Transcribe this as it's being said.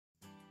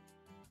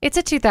It's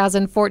a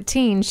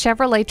 2014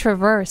 Chevrolet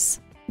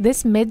Traverse.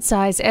 This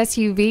midsize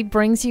SUV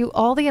brings you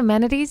all the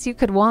amenities you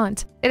could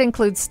want. It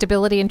includes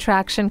stability and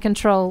traction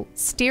control,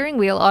 steering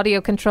wheel audio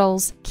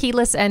controls,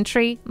 keyless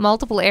entry,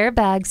 multiple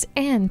airbags,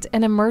 and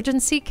an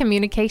emergency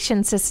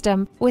communication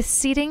system. With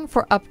seating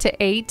for up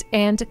to 8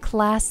 and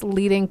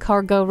class-leading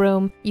cargo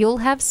room, you'll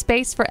have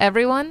space for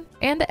everyone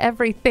and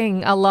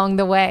everything along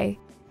the way.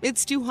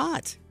 It's too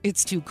hot.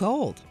 It's too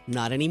cold.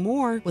 Not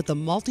anymore with the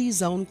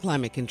multi-zone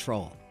climate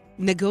control.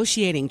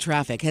 Negotiating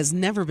traffic has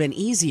never been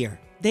easier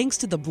thanks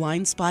to the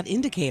blind spot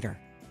indicator.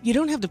 You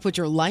don't have to put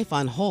your life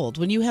on hold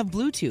when you have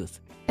Bluetooth.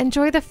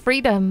 Enjoy the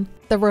freedom,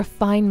 the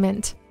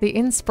refinement, the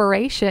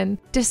inspiration.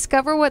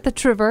 Discover what the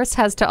Traverse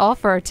has to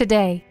offer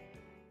today.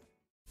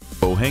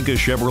 Pohanka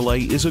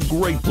Chevrolet is a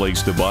great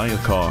place to buy a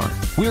car.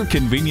 We're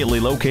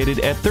conveniently located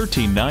at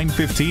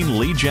 13915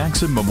 Lee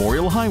Jackson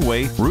Memorial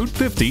Highway, Route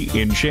 50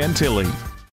 in Chantilly.